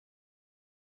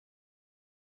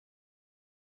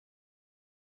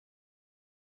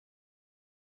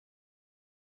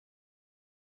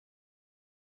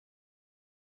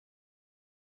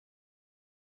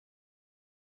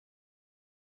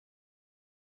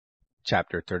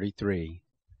Chapter 33.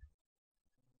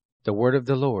 The word of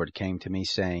the Lord came to me,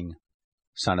 saying,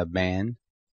 Son of man,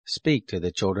 speak to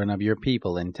the children of your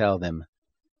people, and tell them,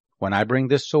 When I bring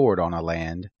the sword on a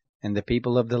land, and the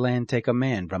people of the land take a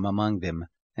man from among them,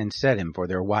 and set him for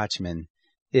their watchman,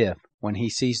 if, when he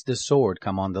sees the sword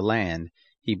come on the land,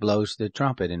 he blows the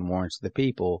trumpet and warns the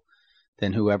people,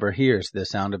 then whoever hears the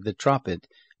sound of the trumpet,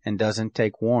 and doesn't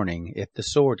take warning, if the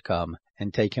sword come,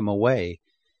 and take him away,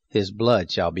 his blood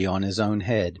shall be on his own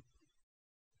head.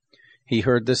 He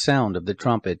heard the sound of the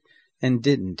trumpet, and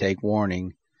didn't take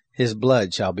warning, his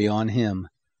blood shall be on him.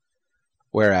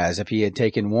 Whereas if he had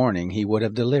taken warning, he would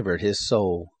have delivered his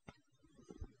soul.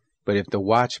 But if the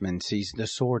watchman sees the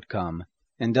sword come,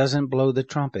 and doesn't blow the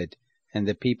trumpet, and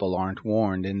the people aren't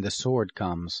warned, and the sword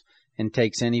comes, and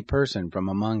takes any person from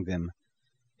among them,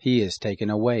 he is taken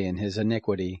away in his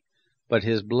iniquity, but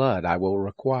his blood I will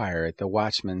require at the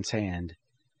watchman's hand.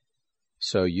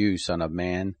 So you, son of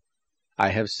man, I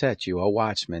have set you a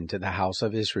watchman to the house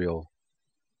of Israel.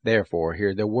 Therefore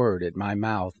hear the word at my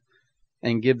mouth,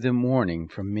 and give them warning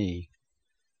from me.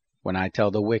 When I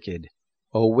tell the wicked,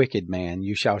 O wicked man,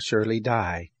 you shall surely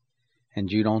die,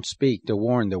 and you don't speak to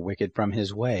warn the wicked from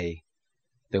his way,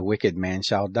 the wicked man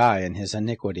shall die in his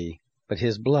iniquity, but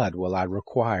his blood will I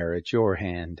require at your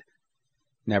hand.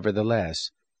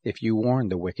 Nevertheless, if you warn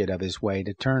the wicked of his way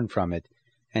to turn from it,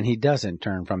 and he doesn't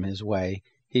turn from his way,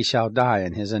 he shall die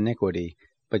in his iniquity,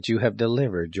 but you have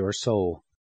delivered your soul.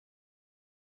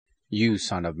 You,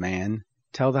 son of man,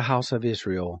 tell the house of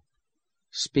Israel,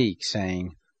 Speak,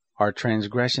 saying, Our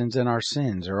transgressions and our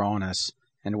sins are on us,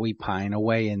 and we pine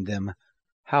away in them.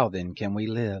 How then can we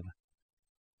live?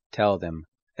 Tell them,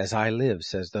 As I live,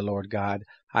 says the Lord God,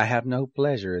 I have no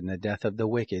pleasure in the death of the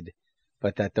wicked,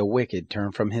 but that the wicked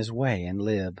turn from his way and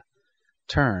live.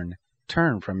 Turn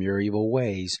from your evil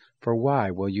ways, for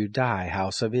why will you die,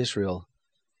 house of Israel?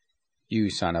 You,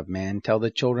 son of man, tell the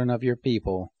children of your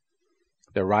people,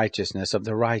 The righteousness of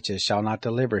the righteous shall not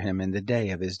deliver him in the day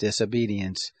of his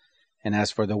disobedience, and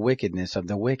as for the wickedness of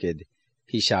the wicked,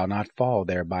 he shall not fall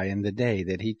thereby in the day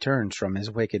that he turns from his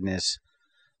wickedness,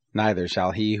 neither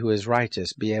shall he who is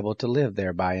righteous be able to live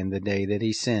thereby in the day that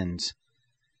he sins.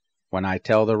 When I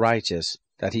tell the righteous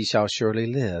that he shall surely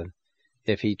live,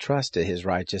 if he trust to his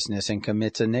righteousness and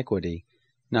commits iniquity,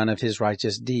 none of his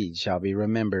righteous deeds shall be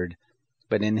remembered,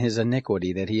 but in his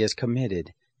iniquity that he has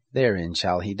committed, therein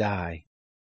shall he die.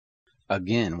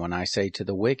 Again, when I say to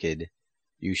the wicked,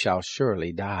 You shall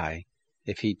surely die,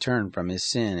 if he turn from his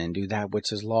sin and do that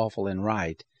which is lawful and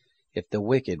right, if the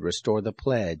wicked restore the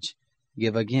pledge,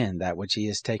 give again that which he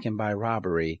has taken by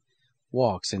robbery,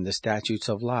 walks in the statutes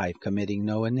of life, committing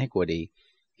no iniquity,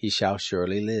 he shall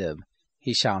surely live,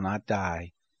 he shall not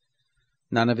die.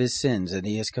 None of his sins that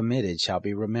he has committed shall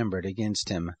be remembered against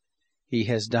him. He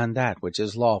has done that which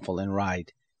is lawful and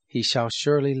right, he shall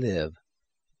surely live.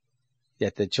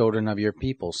 Yet the children of your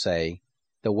people say,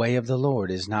 The way of the Lord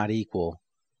is not equal,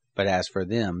 but as for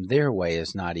them, their way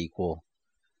is not equal.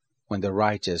 When the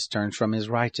righteous turns from his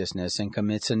righteousness and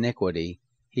commits iniquity,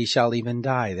 he shall even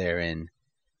die therein.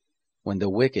 When the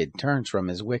wicked turns from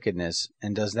his wickedness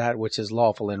and does that which is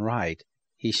lawful and right,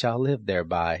 he shall live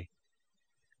thereby.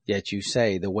 Yet you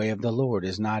say, The way of the Lord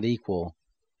is not equal.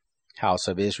 House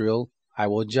of Israel, I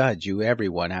will judge you every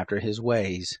one after his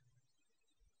ways.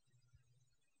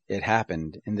 It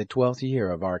happened in the 12th year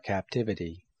of our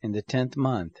captivity, in the 10th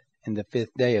month, in the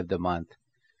 5th day of the month,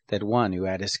 that one who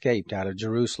had escaped out of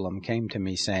Jerusalem came to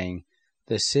me, saying,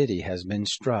 The city has been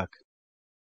struck.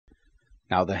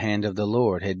 Now the hand of the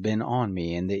Lord had been on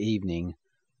me in the evening,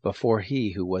 before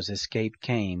he who was escaped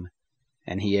came,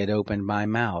 and he had opened my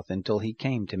mouth until he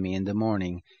came to me in the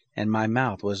morning, and my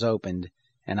mouth was opened,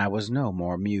 and I was no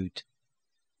more mute.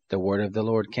 The word of the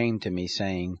Lord came to me,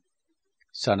 saying,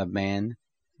 Son of man,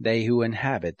 they who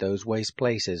inhabit those waste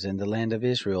places in the land of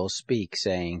Israel speak,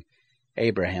 saying,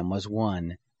 Abraham was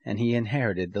one, and he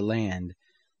inherited the land,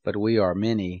 but we are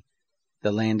many.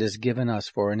 The land is given us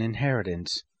for an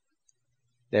inheritance.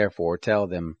 Therefore tell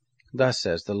them, Thus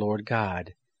says the Lord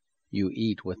God, You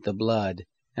eat with the blood,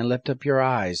 and lift up your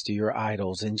eyes to your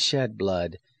idols, and shed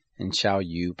blood, and shall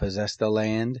you possess the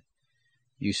land?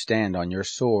 You stand on your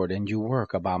sword, and you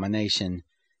work abomination.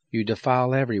 You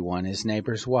defile every one his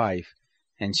neighbor's wife,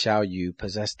 and shall you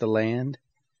possess the land?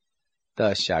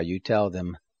 Thus shall you tell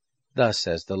them, Thus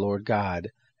says the Lord God,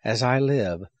 As I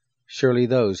live, surely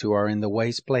those who are in the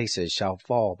waste places shall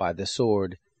fall by the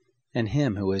sword, and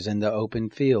him who is in the open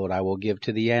field I will give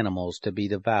to the animals to be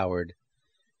devoured.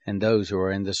 And those who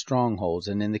are in the strongholds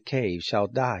and in the caves shall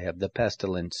die of the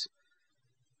pestilence.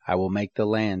 I will make the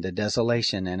land a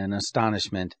desolation and an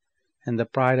astonishment, and the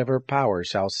pride of her power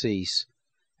shall cease,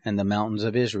 and the mountains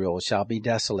of Israel shall be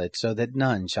desolate, so that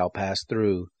none shall pass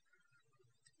through.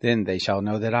 Then they shall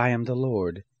know that I am the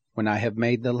Lord, when I have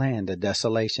made the land a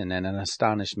desolation and an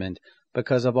astonishment,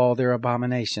 because of all their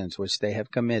abominations which they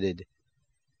have committed.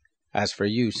 As for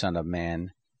you, son of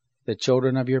man, the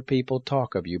children of your people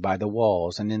talk of you by the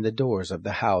walls and in the doors of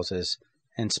the houses,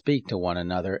 and speak to one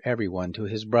another, every one to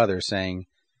his brother, saying,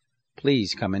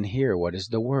 Please come and hear what is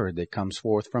the word that comes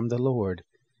forth from the Lord.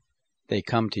 They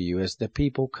come to you as the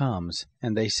people comes,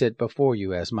 and they sit before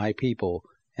you as my people,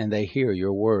 and they hear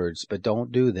your words, but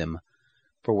don't do them.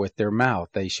 For with their mouth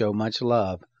they show much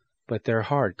love, but their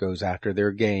heart goes after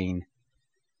their gain.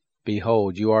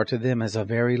 Behold, you are to them as a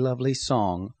very lovely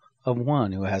song of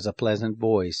one who has a pleasant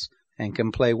voice, and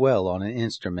can play well on an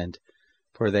instrument,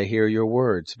 for they hear your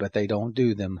words, but they don't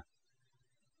do them.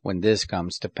 When this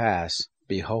comes to pass,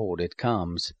 behold, it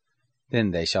comes,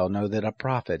 then they shall know that a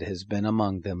prophet has been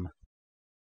among them.